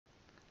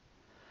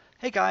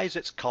Hey guys,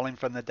 it's Colin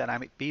from the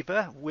Dynamic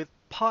Beaver with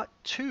part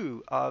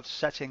 2 of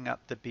setting up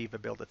the Beaver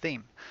Builder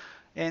theme.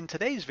 In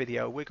today's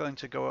video, we're going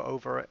to go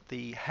over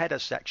the header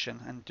section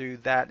and do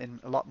that in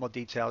a lot more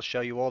detail,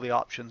 show you all the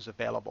options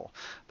available.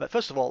 But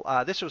first of all,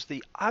 this was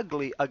the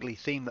ugly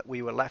theme that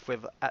we were left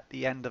with at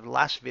the end of the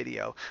last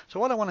video. So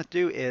what I want to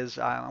do is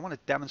I want to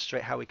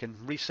demonstrate how we can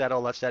reset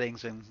all our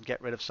settings and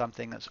get rid of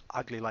something that's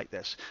ugly like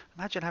this.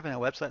 Imagine having a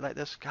website like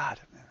this. God,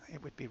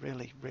 it would be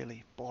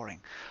really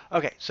boring.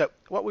 Okay, so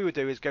what we would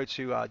do is go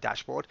to our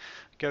dashboard,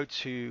 go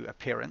to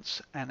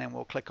Appearance, and then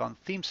we'll click on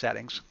Theme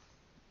Settings.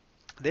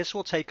 This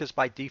will take us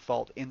by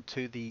default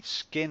into the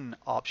skin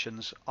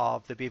options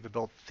of the Beaver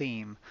Build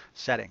theme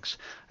settings.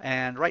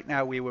 And right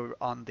now we were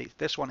on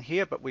this one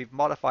here, but we've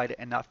modified it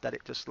enough that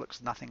it just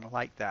looks nothing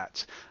like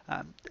that.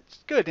 It's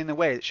good in a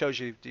way. It shows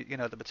you,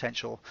 the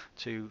potential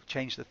to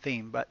change the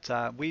theme, but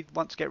we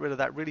want to get rid of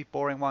that really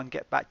boring one,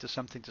 get back to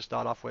something to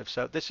start off with.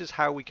 So this is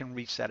how we can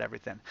reset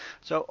everything.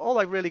 So all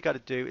I really got to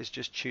do is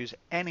just choose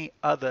any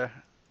other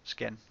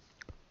skin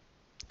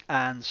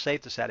and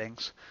save the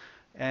settings.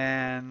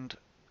 And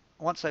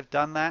once I've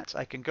done that,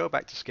 I can go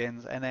back to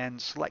skins and then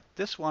select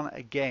this one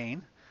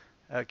again,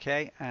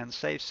 okay, and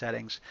save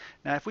settings.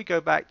 Now if we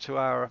go back to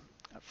our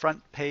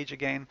front page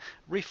again,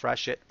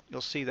 refresh it, you'll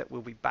see that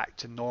we'll be back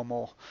to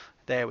normal.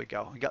 There we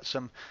go. We got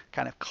some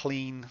kind of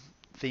clean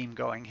theme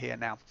going here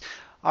now.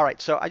 All right,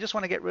 so I just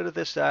want to get rid of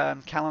this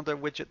calendar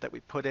widget that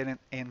we put in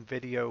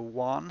video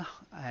 1,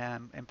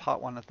 in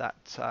part 1 of that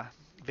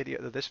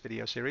this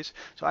video series.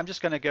 So I'm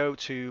just going to go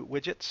to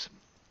widgets,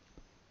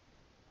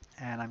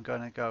 and I'm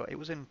going to go, it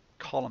was in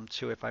column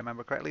 2 if I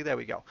remember correctly. There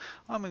we go.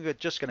 I'm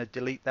just going to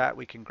delete that.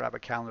 We can grab a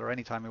calendar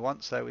anytime we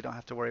want, so we don't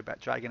have to worry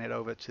about dragging it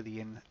over to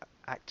the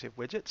inactive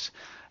widgets.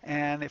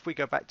 And if we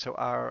go back to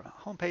our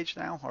home page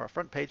now, or our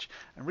front page,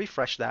 and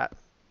refresh that,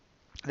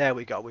 there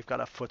we go. We've got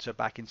a footer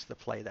back into the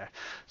play there.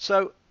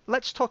 So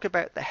let's talk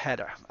about the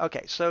header.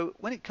 Okay, so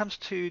when it comes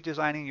to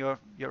designing your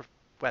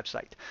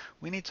website,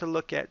 we need to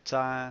look at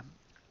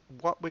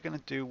what we're going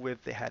to do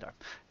with the header.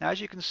 Now, as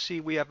you can see,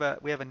 we have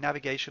a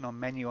navigational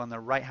menu on the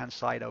right hand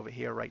side over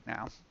here right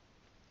now,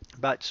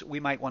 but we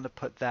might want to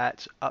put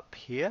that up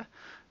here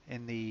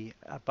in the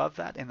above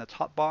that in the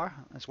top bar,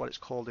 is what it's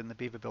called in the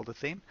Beaver Builder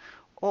theme,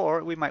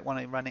 or we might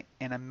want to run it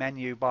in a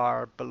menu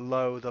bar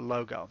below the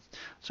logo.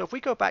 So if we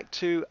go back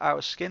to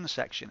our skin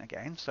section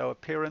again, so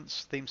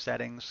Appearance, Theme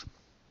Settings,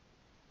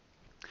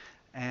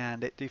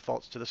 and it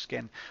defaults to the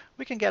skin,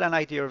 we can get an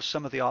idea of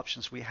some of the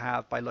options we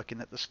have by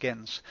looking at the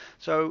skins.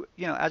 So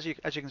as you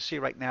can see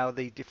right now,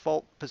 the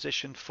default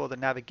position for the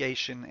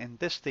navigation in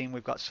this theme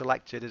we've got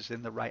selected is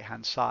in the right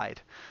hand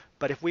side.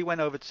 But if we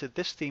went over to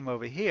this theme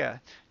over here,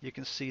 you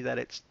can see that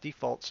it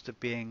defaults to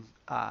being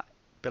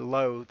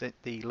below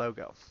the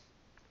logo.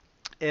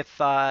 If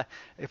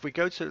we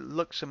go to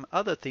look some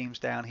other themes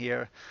down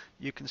here,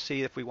 you can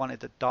see if we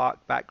wanted a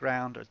dark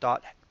background or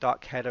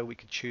dark header, we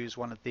could choose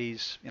one of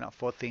these,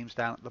 4 themes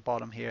down at the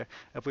bottom here.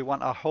 If we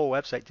want our whole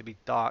website to be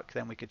dark,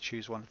 then we could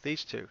choose one of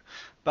these 2.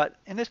 But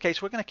in this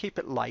case, we're going to keep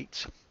it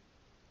light,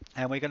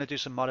 and we're going to do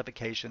some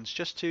modifications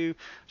just to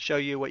show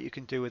you what you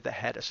can do with the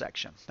header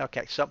section.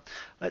 Okay, so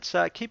let's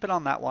keep it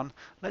on that one.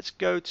 Let's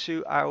go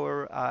to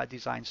our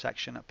design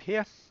section up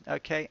here.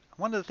 Okay,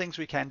 one of the things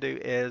we can do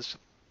is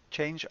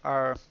change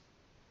our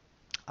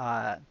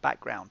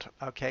background.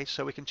 Okay,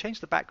 so we can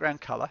change the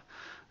background color,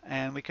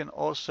 and we can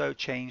also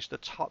change the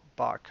top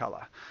bar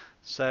color.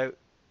 So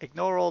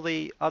ignore all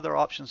the other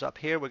options up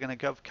here. We're going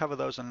to cover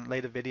those in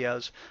later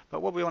videos,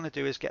 but what we want to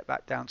do is get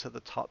back down to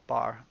the top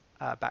bar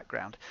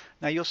background.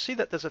 Now you'll see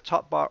that there's a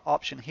top bar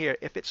option here.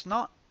 If it's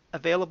not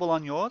available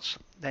on yours,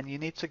 then you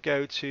need to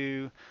go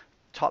to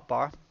top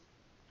bar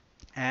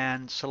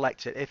and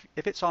select it.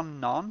 If it's on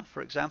none,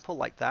 for example,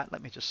 like that,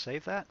 let me just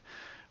save that.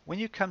 When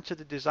you come to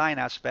the design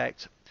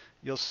aspect,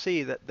 you'll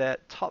see that the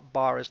top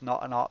bar is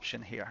not an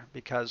option here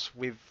because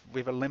we've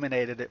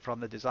eliminated it from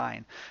the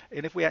design.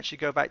 And if we actually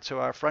go back to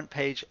our front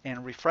page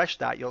and refresh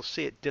that, you'll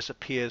see it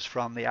disappears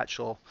from the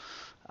actual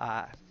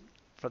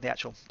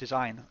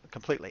design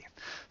completely.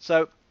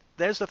 So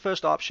there's the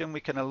first option.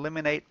 We can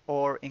eliminate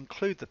or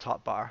include the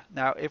top bar.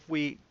 Now, if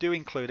we do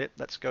include it,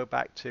 let's go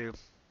back to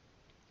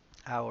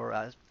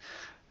our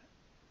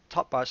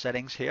top bar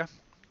settings here.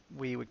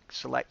 We would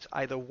select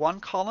either one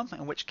column,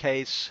 in which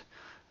case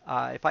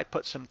if I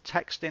put some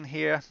text in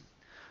here,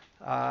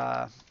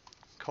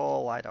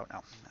 call, I don't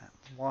know,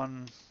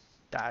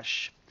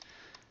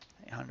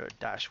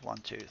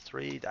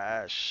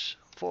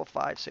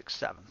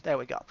 1-800-123-4567. There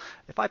we go.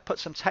 If I put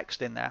some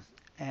text in there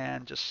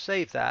and just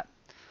save that,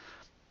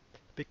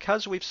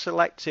 because we've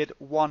selected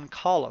one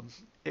column,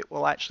 it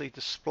will actually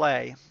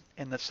display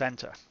in the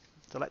center.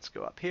 So let's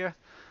go up here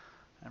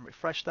and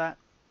refresh that.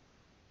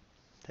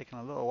 Taking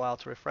a little while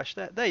to refresh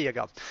that. There you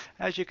go.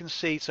 As you can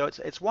see, so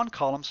it's one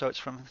column, so it's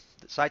from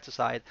side to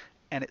side,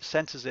 and it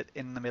centers it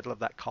in the middle of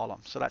that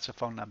column. So that's a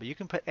phone number. You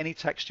can put any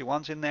text you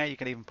want in there. You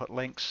can even put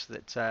links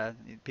that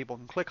people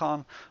can click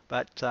on,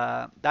 but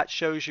that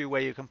shows you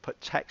where you can put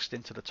text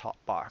into the top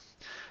bar.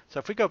 So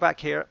if we go back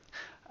here,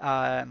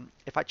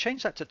 if I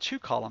change that to 2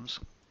 columns,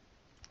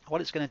 what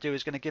it's going to do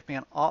is going to give me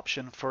an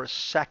option for a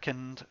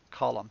second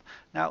column.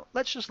 Now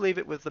let's just leave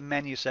it with the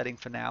menu setting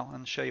for now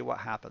and show you what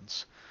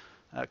happens.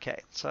 Okay,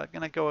 so I'm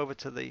going to go over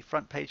to the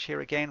front page here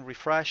again,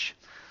 refresh.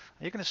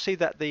 You're going to see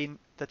that the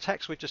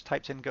text we just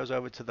typed in goes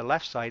over to the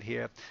left side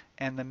here,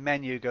 and the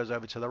menu goes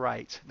over to the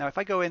right. Now if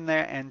I go in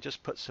there and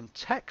just put some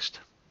text,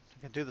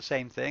 I can do the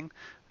same thing.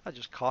 I'll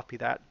just copy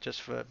that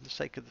just for the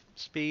sake of the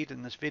speed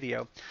in this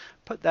video.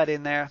 Put that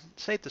in there,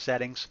 save the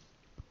settings,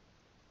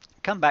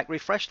 come back,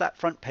 refresh that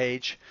front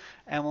page,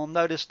 and we'll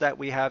notice that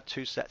we have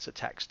two sets of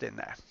text in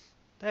there.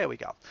 There we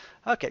go.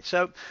 Okay,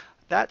 so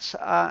that's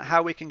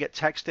how we can get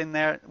text in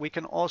there. We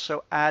can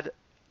also add,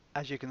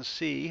 as you can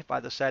see by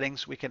the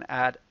settings, we can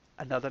add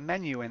another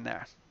menu in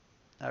there.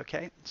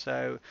 Okay,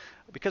 so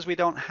because we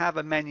don't have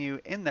a menu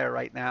in there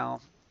right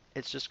now,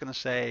 it's just going to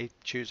say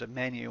choose a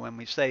menu when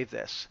we save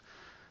this.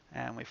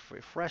 And we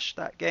refresh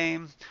that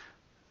game.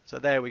 So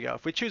there we go.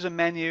 If we choose a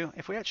menu,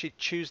 if we actually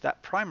choose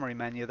that primary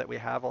menu that we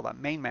have, or that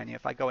main menu,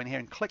 if I go in here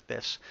and click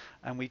this,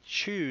 and we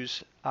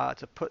choose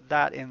to put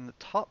that in the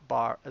top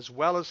bar as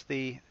well as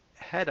the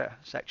header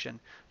section,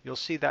 you'll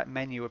see that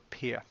menu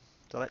appear.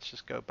 So let's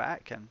just go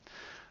back and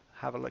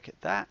have a look at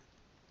that.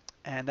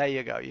 And there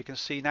you go. You can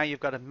see now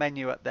you've got a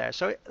menu up there.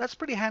 So that's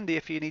pretty handy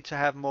if you need to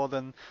have more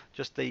than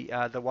just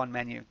the one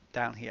menu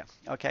down here.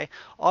 Okay.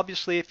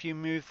 Obviously, if you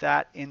move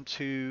that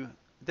into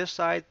this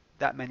side,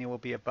 that menu will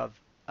be above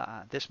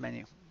this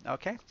menu.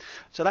 Okay.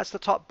 So that's the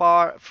top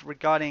bar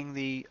regarding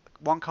the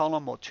one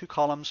column or two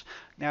columns.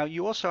 Now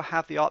you also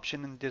have the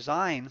option in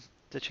design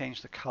to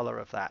change the color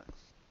of that.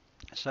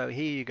 So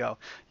here you go.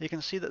 You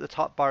can see that the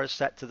top bar is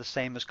set to the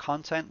same as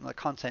content, and the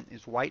content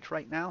is white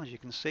right now, as you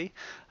can see.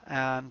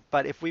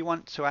 But if we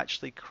want to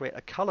actually create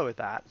a color with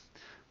that,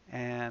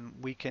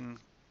 we can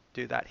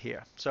do that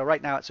here. So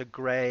right now it's a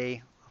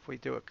gray. If we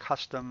do a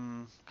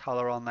custom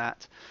color on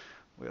that,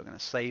 we're going to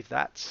save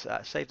that.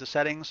 Save the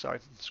settings. Sorry,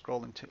 I'm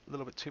scrolling a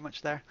little bit too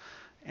much there.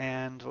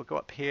 And we'll go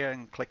up here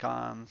and click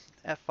on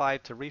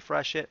F5 to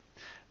refresh it.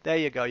 There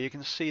you go. You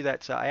can see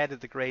that I added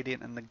the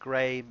gradient and the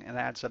gray, and it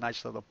adds a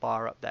nice little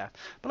bar up there.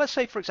 But let's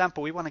say, for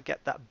example, we want to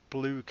get that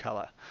blue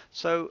color.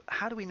 So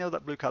how do we know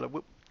that blue color?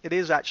 It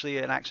is actually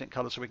an accent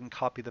color, so we can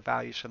copy the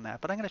values from there.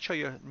 But I'm going to show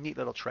you a neat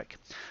little trick.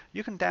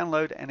 You can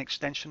download an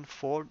extension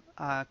for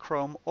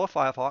Chrome or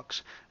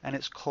Firefox, and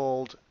it's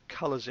called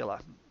Colorzilla.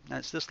 And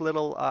it's this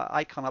little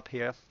icon up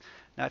here.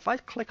 Now, if I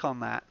click on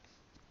that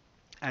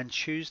and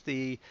choose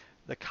the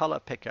color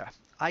picker,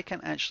 I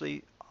can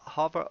actually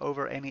hover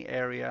over any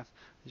area.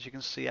 As you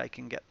can see, I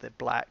can get the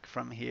black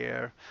from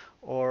here,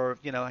 or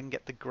I can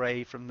get the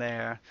gray from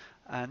there,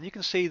 and you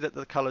can see that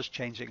the color's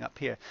changing up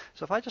here.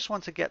 So if I just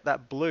want to get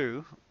that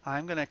blue,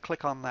 I'm going to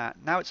click on that.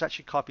 Now it's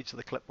actually copied to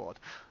the clipboard.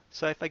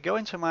 So if I go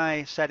into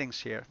my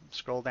settings here,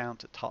 scroll down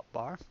to top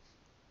bar,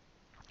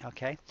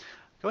 okay,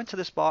 go into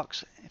this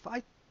box. If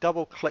I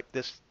double click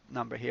this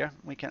number here,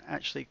 we can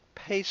actually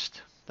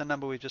paste the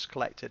number we just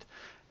collected,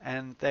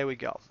 and there we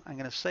go. I'm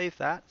going to save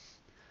that,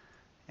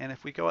 and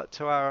if we go up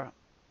to our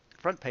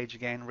front page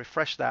again,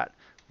 refresh that,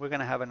 we're going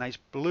to have a nice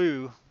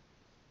blue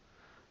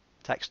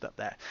text up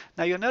there.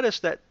 Now you'll notice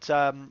that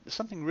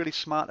something really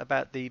smart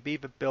about the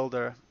Beaver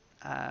Builder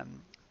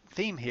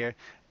theme here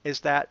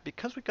is that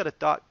because we've got a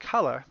dark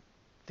color,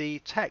 the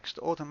text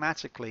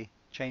automatically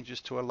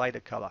changes to a lighter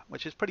color,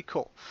 which is pretty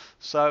cool.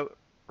 So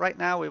right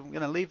now we're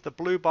going to leave the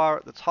blue bar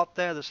at the top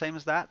there, the same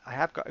as that. I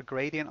have got a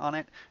gradient on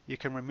it. You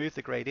can remove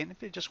the gradient.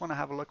 If you just want to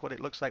have a look what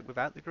it looks like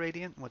without the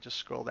gradient, we'll just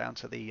scroll down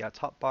to the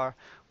top bar.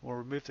 We'll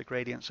remove the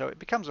gradient. So it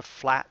becomes a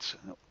flat,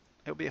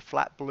 it'll be a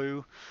flat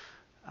blue.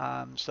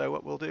 So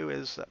what we'll do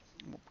is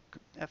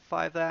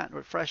F5 that,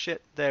 refresh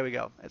it. There we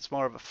go. It's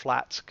more of a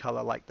flat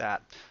color like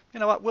that. You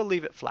know what? We'll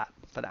leave it flat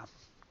for now.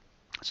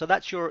 So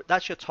that's your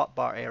top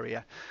bar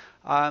area.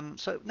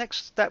 So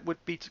next step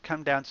would be to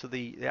come down to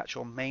the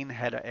actual main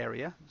header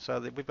area. So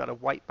we've got a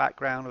white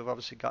background, we've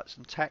obviously got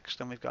some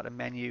text, and we've got a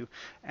menu,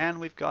 and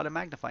we've got a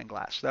magnifying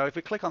glass. So if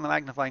we click on the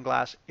magnifying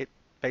glass, it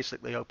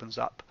basically opens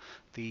up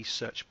the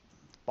search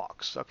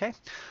box, okay?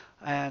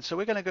 And so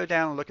we're going to go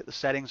down and look at the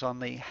settings on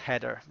the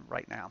header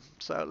right now.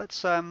 So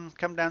let's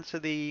come down to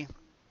the,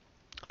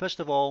 first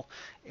of all,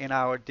 in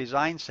our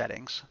design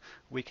settings,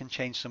 we can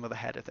change some of the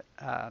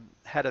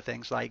header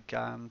things like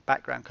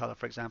background color,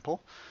 for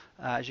example.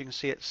 As you can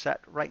see, it's set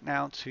right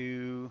now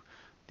to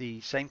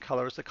the same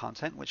color as the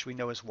content, which we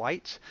know is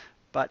white.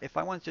 But if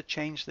I wanted to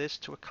change this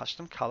to a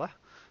custom color,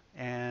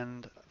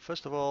 and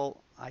first of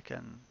all, I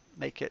can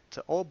make it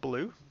all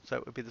blue, so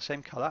it would be the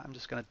same color. I'm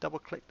just going to double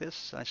click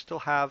this. I still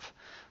have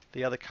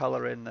the other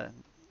color in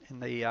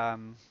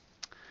the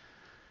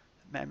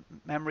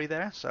memory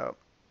there, so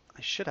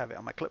I should have it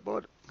on my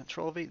clipboard.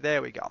 Control V,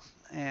 there we go.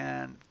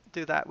 And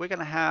do that. We're going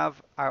to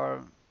have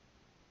our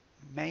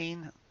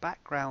main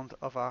background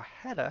of our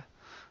header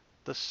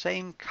the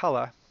same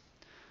color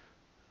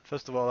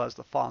first of all, as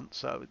the font,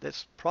 so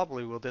this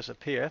probably will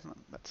disappear.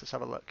 Let's just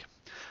have a look.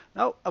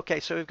 Oh,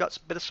 okay, so we've got a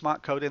bit of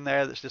smart code in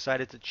there that's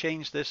decided to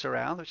change this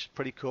around, which is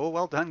pretty cool.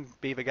 Well done,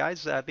 Beaver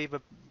guys,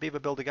 Beaver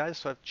Builder guys,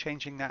 so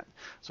changing that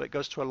so it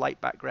goes to a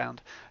light background.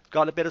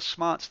 Got a bit of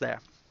smarts there.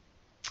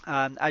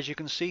 As you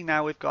can see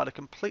now, we've got a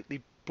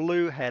completely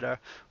blue header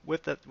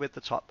with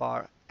the top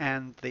bar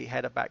and the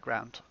header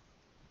background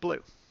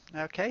blue.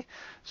 Okay,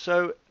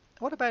 so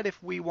what about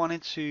if we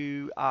wanted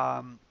to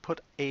put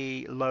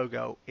a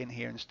logo in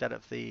here instead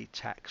of the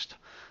text?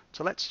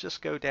 So let's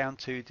just go down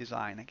to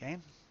design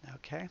again.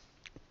 Okay,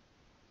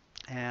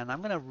 and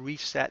I'm going to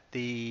reset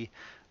the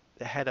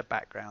header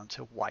background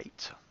to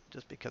white,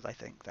 just because I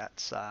think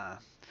that's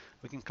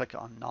we can click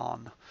on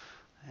none,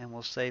 and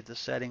we'll save the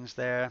settings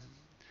there.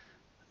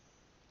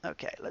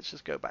 Okay, let's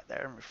just go back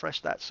there and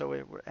refresh that so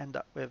we end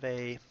up with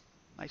a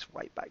nice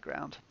white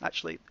background.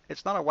 Actually,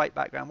 it's not a white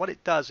background. What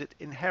it does, it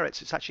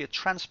inherits, it's actually a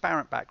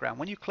transparent background.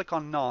 When you click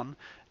on none,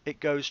 it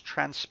goes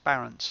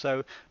transparent.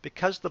 So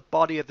because the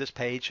body of this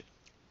page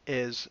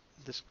is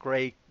this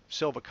gray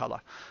silver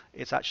color,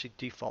 it's actually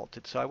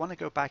defaulted. So I want to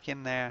go back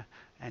in there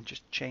and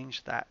just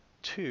change that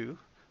to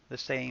the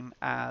same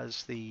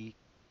as the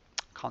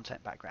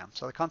content background.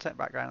 So the content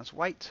background is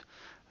white,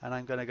 and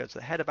I'm going to go to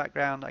the header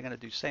background. I'm going to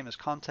do same as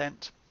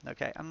content.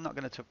 Okay, I'm not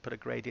going to put a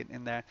gradient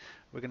in there.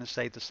 We're going to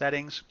save the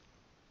settings.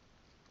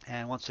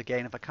 And once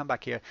again, if I come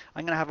back here,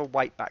 I'm going to have a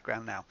white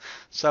background now.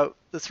 So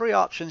the three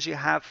options you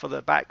have for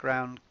the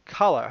background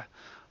color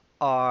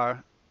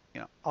are,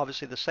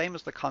 obviously the same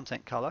as the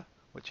content color,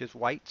 which is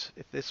white.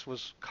 If this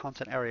was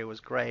content area was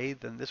gray,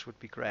 then this would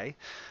be gray.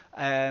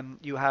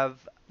 You have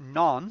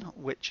none,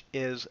 which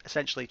is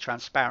essentially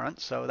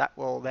transparent, so that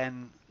will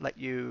then let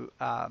you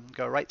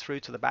go right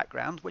through to the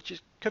background,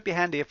 which could be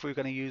handy if we're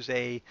going to use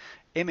a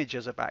image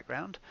as a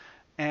background.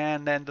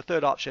 And then the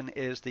third option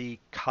is the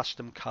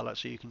custom color,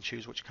 so you can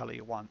choose which color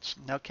you want.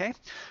 Okay,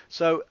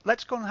 so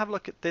let's go and have a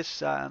look at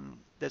this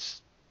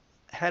this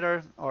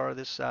header or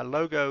this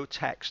logo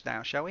text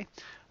now, shall we?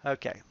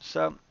 Okay,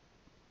 so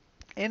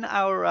in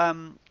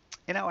our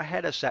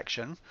header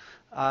section,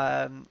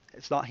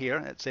 it's not here,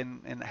 it's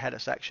in the header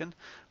section,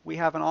 we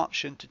have an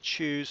option to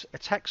choose a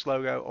text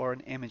logo or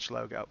an image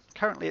logo.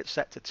 Currently it's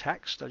set to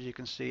text. As you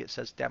can see, it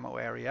says demo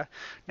area.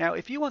 Now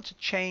if you want to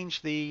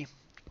change the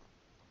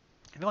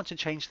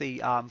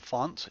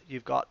font,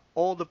 you've got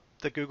all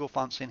the Google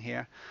fonts in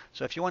here.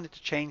 So if you wanted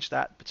to change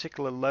that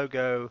particular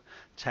logo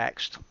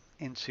text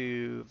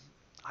into,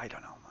 I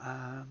don't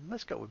know,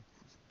 let's go with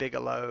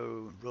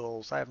Bigelow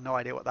rules. I have no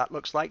idea what that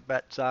looks like,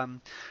 but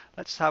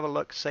let's have a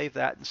look, save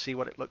that and see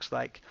what it looks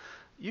like.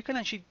 You can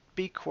actually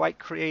be quite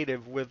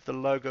creative with the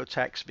logo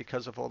text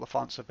because of all the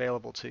fonts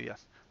available to you.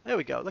 There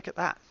we go, look at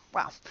that.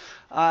 Wow.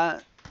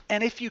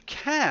 And if you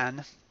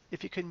can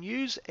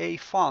use a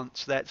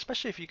font that,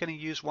 especially if you're going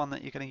to use one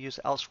that you're going to use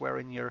elsewhere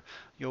in your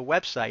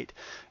website,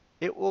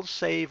 it will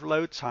save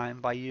load time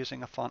by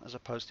using a font as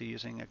opposed to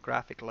using a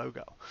graphic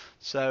logo.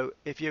 So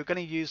if you're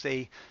going to use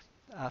a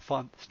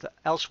font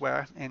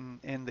elsewhere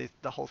in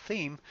the whole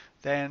theme,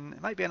 then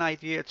it might be an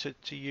idea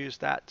to use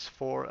that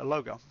for a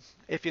logo.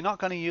 If you're not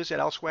going to use it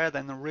elsewhere,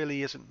 then there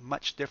really isn't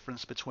much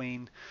difference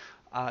between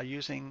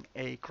using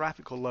a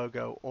graphical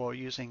logo or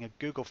using a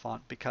Google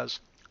font, because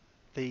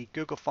the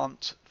Google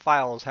font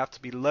files have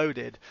to be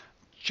loaded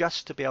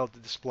just to be able to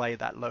display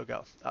that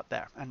logo up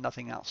there and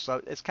nothing else.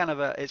 So it's kind of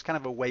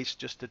a waste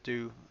just to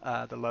do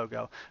the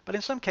logo. But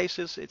in some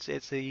cases, it's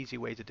the easy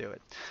way to do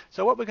it.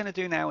 So what we're going to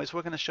do now is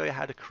we're going to show you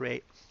how to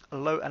create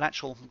an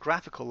actual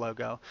graphical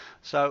logo.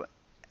 So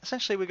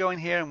essentially, we go in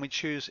here and we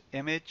choose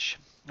image,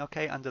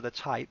 okay, under the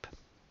type.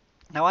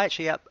 Now I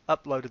actually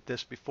uploaded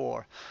this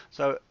before,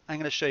 so I'm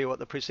going to show you what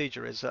the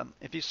procedure is.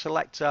 If you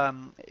select,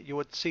 you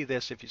would see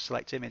this if you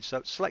select image.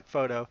 So select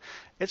photo,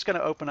 it's going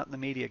to open up the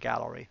media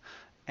gallery,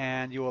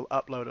 and you will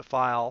upload a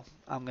file.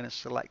 I'm going to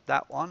select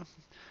that one,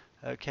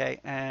 okay,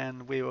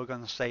 and we were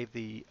going to save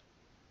the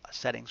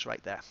settings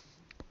right there.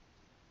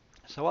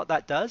 So what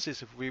that does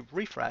is if we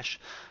refresh,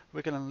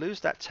 we're going to lose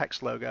that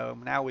text logo,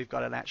 and now we've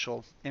got an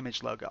actual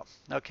image logo.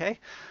 Okay,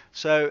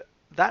 so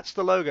that's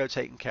the logo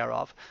taken care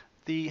of.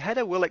 The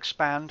header will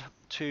expand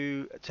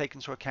to take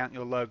into account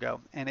your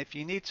logo, and if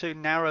you need to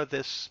narrow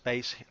this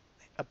space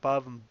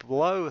above and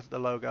below the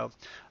logo,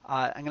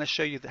 I'm going to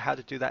show you how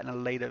to do that in a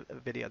later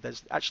video.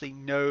 There's actually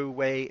no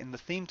way in the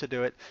theme to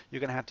do it. You're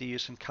going to have to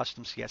use some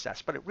custom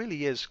CSS, but it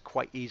really is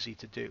quite easy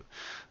to do.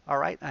 All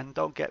right, and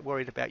don't get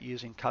worried about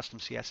using custom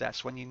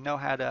CSS. When you know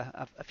how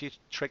to, a few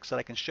tricks that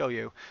I can show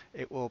you,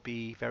 it will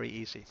be very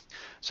easy.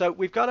 So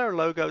we've got our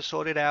logo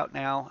sorted out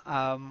now.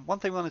 One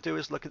thing we want to do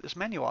is look at this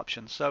menu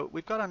option. So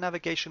we've got our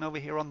navigation over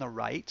here on the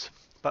right,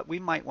 but we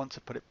might want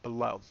to put it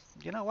below.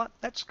 You know what?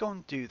 Let's go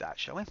and do that,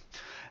 shall we?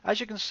 As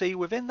you can see,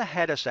 within the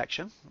header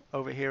section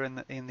over here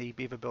in the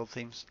Beaver Build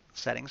Themes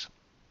settings,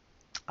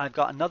 I've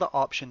got another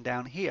option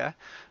down here,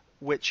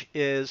 which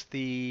is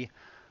the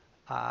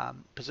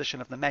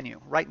position of the menu.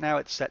 Right now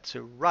it's set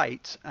to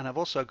right, and I've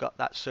also got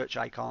that search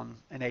icon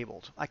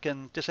enabled. I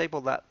can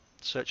disable that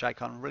search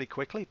icon really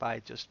quickly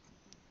by just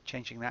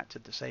changing that to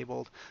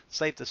disabled,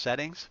 save the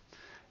settings.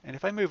 And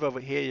if I move over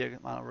here,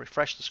 I'll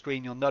refresh the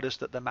screen, you'll notice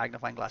that the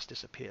magnifying glass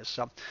disappears.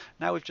 So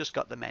now we've just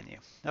got the menu.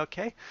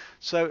 Okay,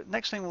 so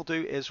next thing we'll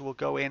do is we'll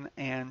go in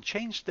and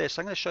change this.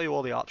 I'm going to show you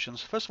all the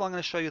options. First of all, I'm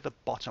going to show you the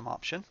bottom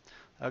option.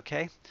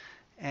 Okay,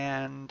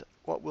 and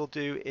what we'll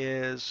do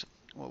is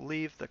we'll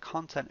leave the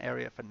content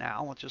area for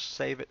now. We'll just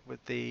save it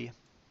with the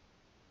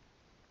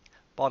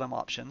bottom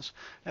options.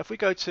 Now if we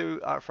go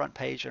to our front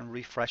page and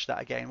refresh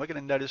that again, we're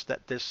going to notice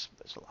that this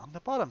is along the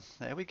bottom.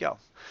 There we go.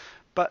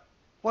 But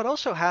what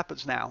also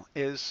happens now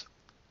is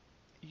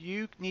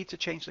you need to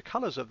change the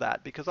colors of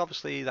that, because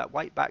obviously that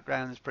white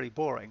background is pretty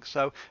boring.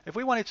 So if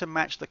we wanted to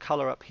match the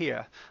color up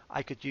here,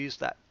 I could use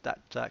that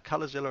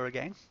Colorzilla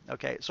again.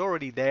 Okay, it's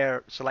already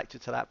there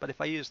selected to that, but if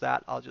I use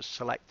that, I'll just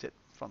select it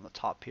from the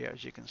top here.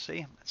 As you can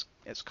see,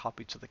 it's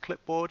copied to the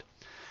clipboard.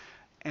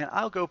 And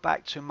I'll go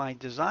back to my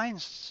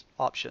designs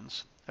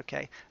options.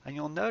 Okay, and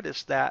you'll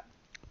notice that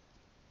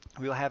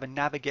we'll have a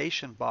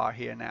navigation bar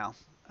here now,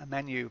 a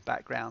menu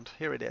background.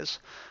 Here it is,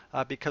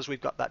 because we've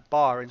got that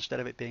bar instead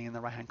of it being in the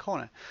right hand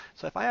corner.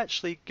 So if I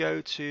actually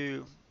go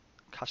to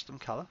custom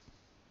color,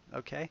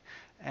 okay,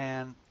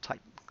 and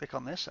click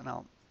on this, and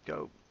I'll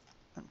go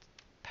and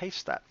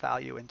paste that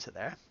value into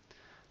there,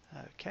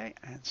 okay,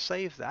 and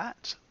save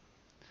that.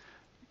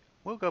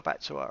 We'll go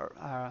back to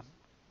our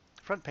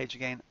front page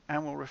again,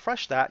 and we'll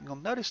refresh that, and you'll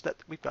notice that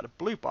we've got a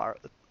blue bar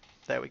at the,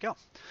 there we go.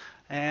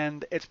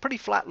 And it's pretty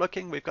flat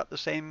looking. We've got the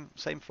same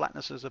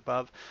flatness as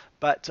above,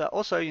 but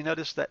also you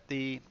notice that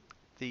the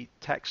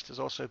text has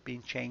also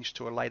been changed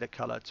to a lighter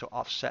color to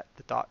offset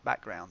the dark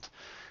background.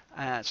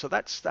 So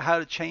that's how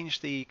to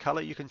change the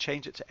color. You can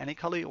change it to any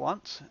color you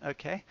want,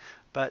 okay?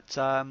 But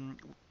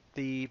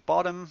the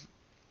bottom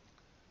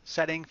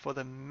setting for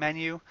the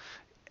menu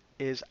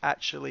is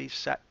actually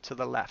set to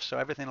the left, so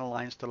everything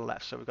aligns to the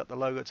left. So we've got the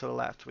logo to the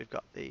left, we've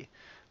got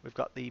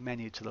the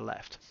menu to the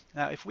left.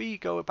 Now if we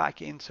go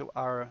back into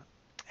our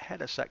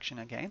header section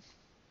again,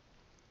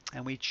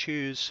 and we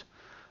choose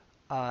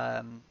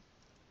our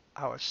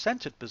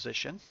centered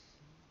position,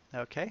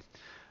 okay,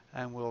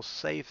 and we'll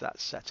save that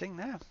setting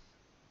there.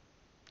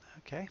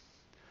 Okay,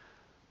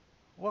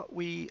 what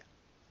we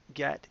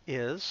get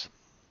is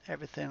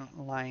everything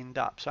lined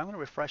up. So I'm going to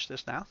refresh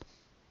this now,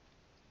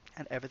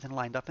 and everything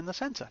lined up in the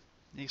center.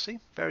 You see,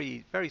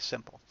 very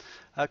simple.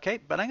 Okay,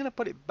 but I'm going to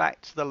put it back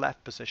to the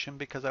left position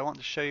because I want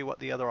to show you what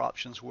the other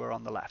options were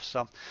on the left.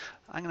 So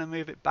I'm going to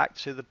move it back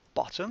to the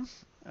bottom.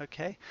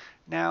 Okay,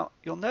 now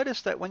you'll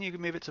notice that when you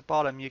move it to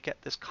bottom, you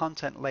get this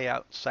content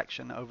layout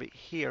section over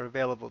here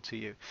available to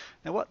you.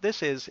 Now what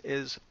this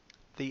is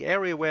the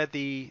area where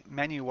the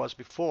menu was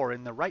before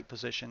in the right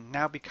position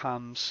now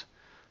becomes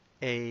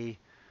a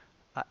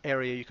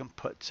area you can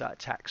put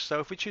text.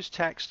 So if we choose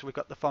text, we've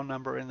got the phone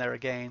number in there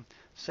again,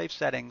 save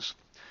settings.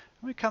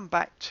 When we come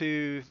back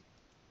to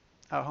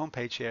our home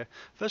page here,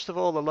 first of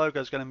all, the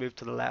logo is going to move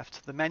to the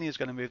left, the menu is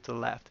going to move to the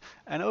left,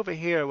 and over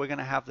here we're going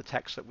to have the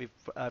text that we've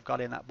got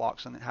in that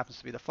box, and it happens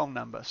to be the phone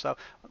number. So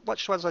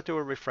watch as I do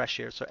a refresh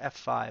here, so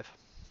F5.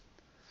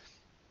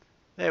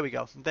 There we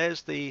go.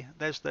 There's the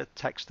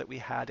text that we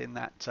had in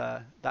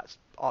that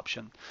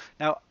option.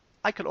 Now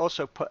I could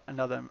also put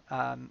another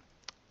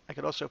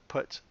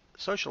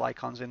social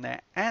icons in there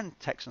and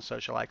text and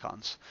social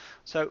icons.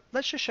 So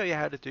let's just show you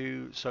how to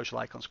do social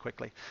icons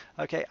quickly.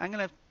 Okay, I'm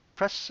going to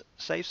press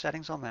save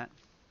settings on that.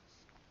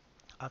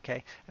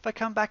 Okay, if I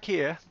come back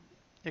here,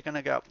 you're going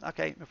to go,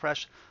 okay,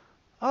 refresh.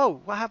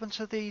 Oh, what happened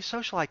to the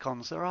social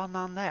icons? There are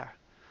none there.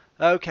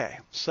 Okay,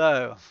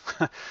 so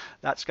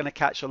that's going to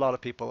catch a lot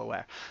of people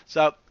aware.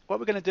 So what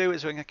we're going to do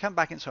is we're going to come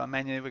back into our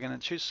menu. We're going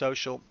to choose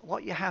social.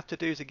 What you have to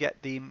do to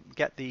get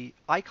the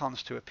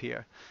icons to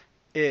appear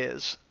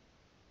is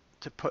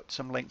to put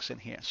some links in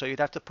here. So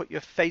you'd have to put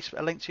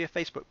a link to your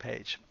Facebook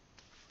page.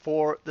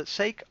 For the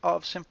sake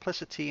of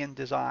simplicity in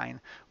design,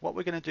 what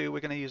we're going to do, we're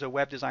going to use a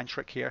web design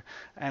trick here,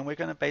 and we're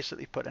going to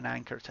basically put an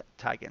anchor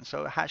tag in.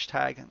 So a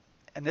hashtag,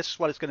 and this is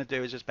what it's going to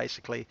do, is just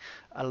basically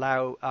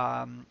allow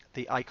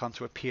the icon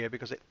to appear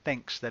because it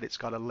thinks that it's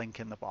got a link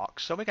in the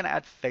box. So we're going to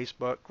add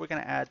Facebook, we're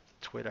going to add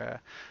Twitter,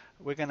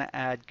 we're going to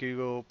add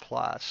Google+.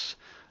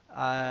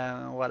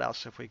 What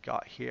else have we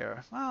got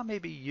here? Well,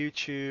 maybe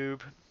YouTube.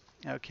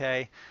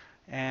 Okay.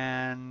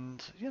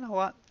 And you know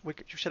what, you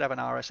should have an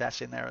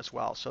RSS in there as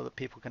well so that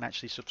people can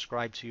actually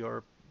subscribe to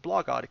your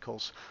blog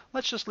articles.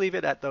 Let's just leave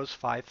it at those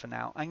 5 for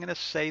now. I'm going to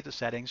save the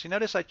settings. You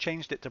notice I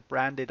changed it to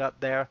branded up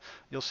there.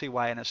 You'll see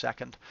why in a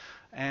second.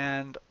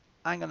 And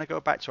I'm going to go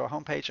back to our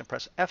home page and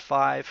press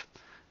F5,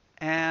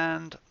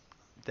 and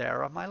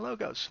there are my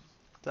logos,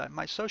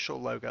 my social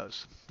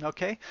logos.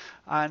 Okay,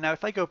 now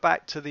if I go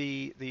back to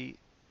the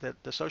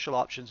social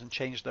options and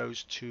change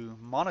those to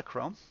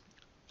monochrome,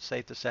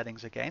 save the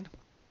settings again,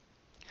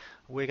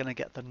 we're going to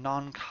get the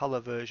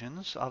non-color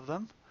versions of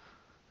them.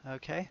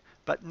 Okay,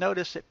 but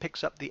notice it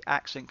picks up the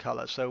accent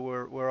color, so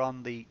we're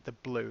on the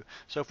blue.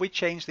 So if we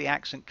change the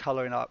accent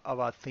color of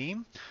our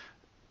theme,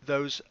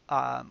 those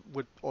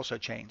would also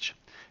change.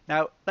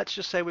 Now let's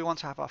just say we want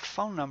to have our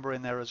phone number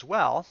in there as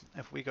well.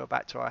 If we go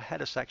back to our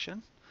header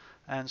section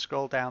and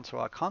scroll down to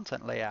our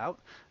content layout,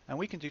 and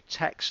we can do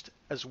text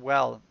as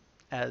well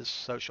as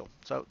social.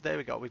 So there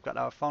we go. We've got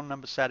our phone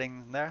number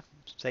setting there.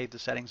 Save the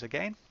settings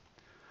again,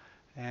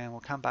 and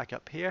we'll come back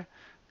up here,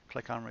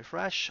 click on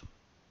refresh,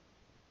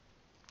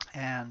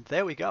 and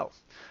there we go.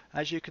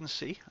 As you can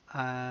see,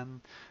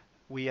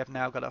 we have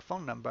now got a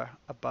phone number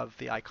above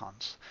the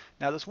icons.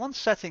 Now there's one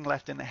setting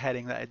left in the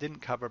heading that I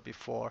didn't cover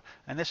before,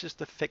 and this is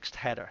the fixed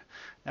header.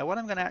 Now what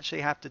I'm going to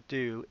actually have to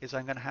do is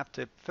I'm going to have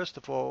to, first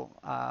of all,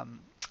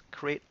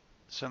 create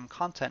some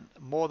content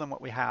more than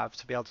what we have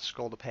to be able to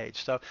scroll the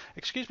page. So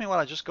excuse me while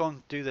I just go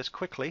and do this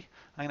quickly.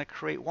 I'm going to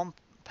create one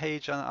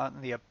page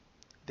on the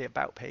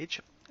About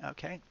page.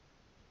 Okay.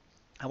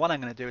 And what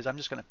I'm going to do is I'm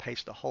just going to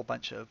paste a whole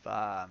bunch of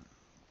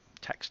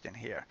text in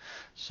here.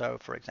 So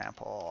for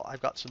example,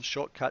 I've got some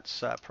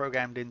shortcuts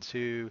programmed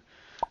into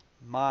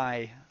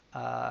my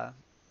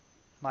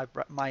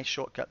my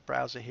shortcut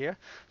browser here.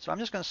 So I'm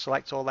just going to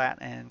select all that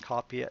and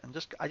copy it,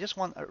 and I just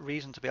want a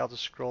reason to be able to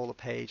scroll the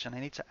page, and I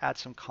need to add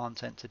some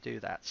content to do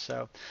that.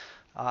 So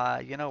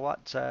you know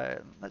what,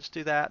 let's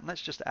do that, and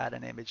let's just add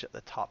an image at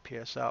the top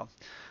here, so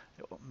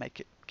it will make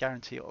it,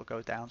 guarantee it will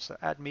go down. So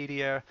add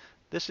media.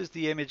 This is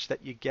the image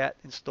that you get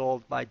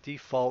installed by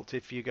default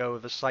if you go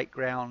with a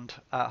SiteGround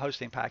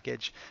hosting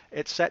package.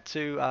 It's set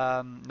to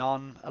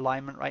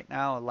non-alignment right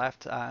now,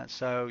 left.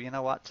 So you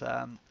know what?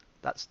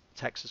 That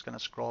text is going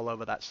to scroll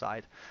over that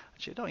side.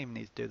 Actually, you don't even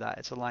need to do that.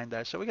 It's aligned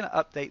there. So we're going to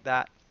update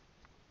that,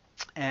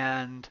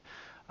 and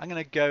I'm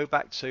going to go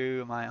back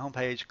to my home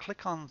page,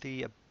 click on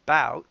the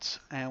About,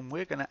 and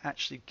we're going to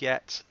actually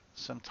get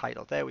some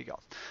title. There we go.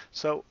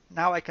 So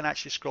now I can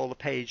actually scroll the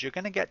page. You're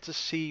going to get to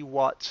see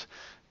what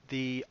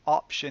the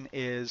option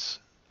is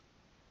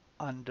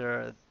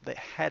under the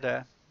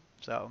header.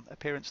 So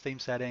appearance, theme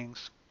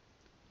settings,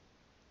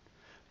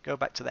 go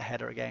back to the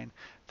header again.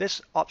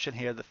 This option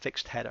here, the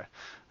fixed header.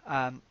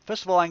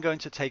 First of all, I'm going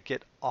to take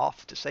it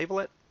off, disable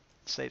it,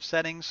 save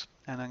settings,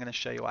 and I'm going to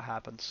show you what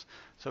happens.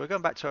 So we're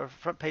going back to our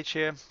front page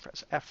here,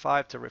 press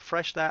F5 to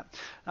refresh that.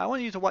 Now I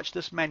want you to watch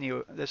this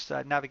menu, this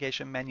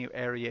navigation menu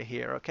area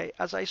here. Okay,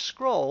 as I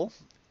scroll,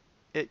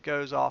 it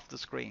goes off the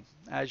screen.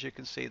 As you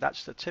can see,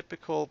 that's the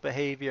typical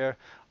behavior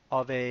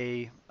of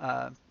a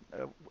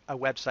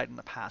website in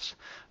the past.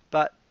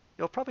 But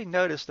you'll probably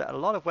notice that a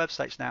lot of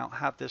websites now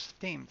have this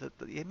theme that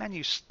the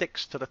menu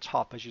sticks to the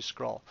top as you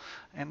scroll,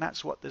 and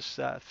that's what this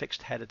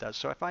fixed header does.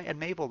 So if I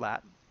enable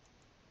that,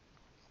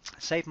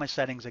 save my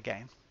settings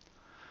again,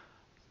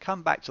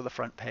 come back to the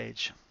front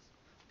page,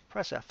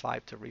 press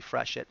F5 to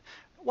refresh it.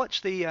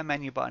 Watch the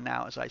menu bar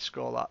now as I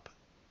scroll up.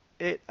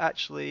 It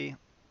actually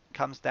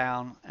comes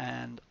down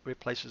and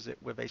replaces it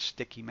with a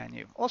sticky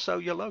menu. Also,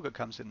 your logo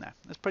comes in there.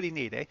 That's pretty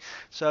neat, eh?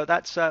 So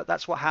that's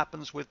what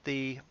happens with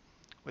the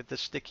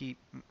sticky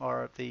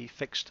or the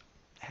fixed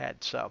head.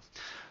 So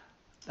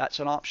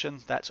that's an option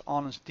that's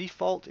on as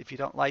default. If you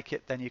don't like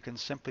it, then you can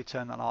simply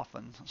turn that off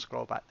and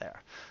scroll back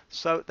there.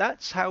 So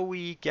that's how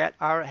we get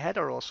our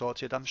header all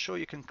sorted. I'm sure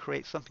you can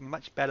create something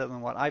much better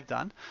than what I've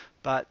done,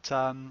 but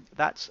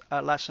that's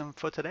a lesson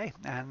for today.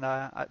 And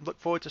I look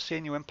forward to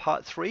seeing you in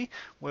part 3,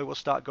 where we'll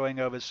start going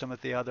over some of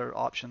the other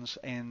options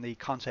in the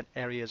content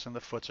areas and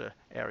the footer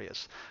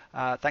areas.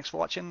 Thanks for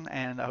watching,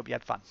 and I hope you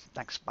had fun.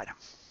 Thanks. Bye now.